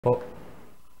Po.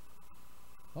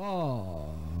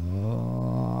 Wild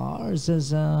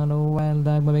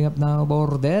Dog moving up now.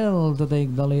 Bordelle to take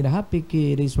the lead. Happy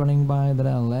Kid is running by the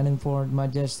rail. Heading for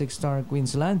Majestic Star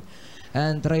Queensland.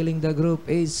 And trailing the group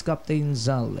is Captain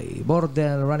Zali.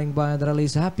 Bordelle running by the rail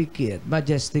is Happy Kid.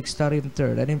 Majestic Star in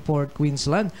third. And in fourth,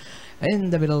 Queensland.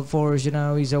 In the middle portion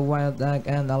now is a Wild Dog,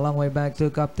 and a long way back to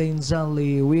Captain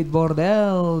Zali with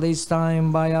Bordelle, this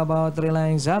time by about 3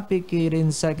 lengths. Happy Kid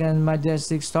in second,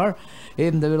 Majestic Star.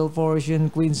 In the middle portion,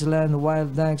 Queensland,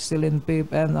 Wild Dog still in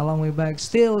fifth, and a long way back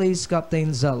still is Captain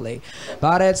Zali.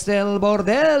 But it's still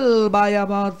Bordelle by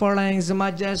about 4 lengths.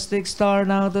 Majestic Star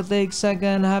now to take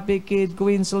second. Happy Kid,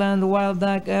 Queensland, Wild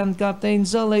Dog, and Captain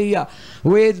Zali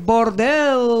with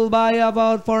Bordelle by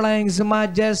about 4 lengths.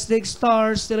 Majestic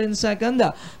Star still in second.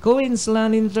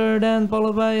 Queensland in third, and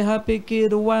followed by Happy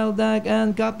Kid, Wild Dog,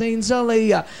 and Captain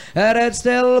Zali. And it's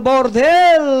still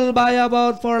Bordelle by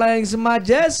about 4 lengths.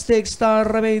 Majestic Star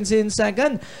remains in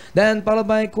second, then followed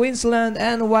by Queensland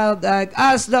and Wild Dog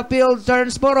as the field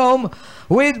turns for home,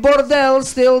 with Bordelle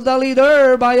still the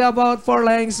leader by about 4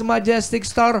 lengths. Majestic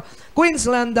Star,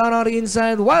 Queensland down on the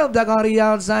inside, Wild Dog on the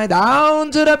outside,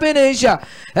 down to the finish.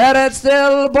 And it's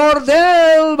still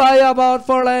Bordelle by about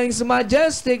 4 lengths.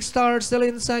 Majestic Star still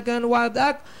in second, Wild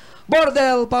Dog,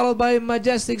 Bordelle followed by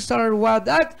Majestic Star, Wild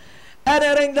Dog, and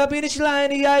entering the finish line,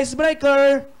 the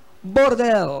icebreaker,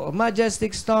 Bordelle,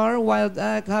 Majestic Star, Wild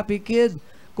Dog, Happy Kid,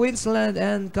 Queensland,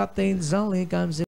 and Captain Zali comes in.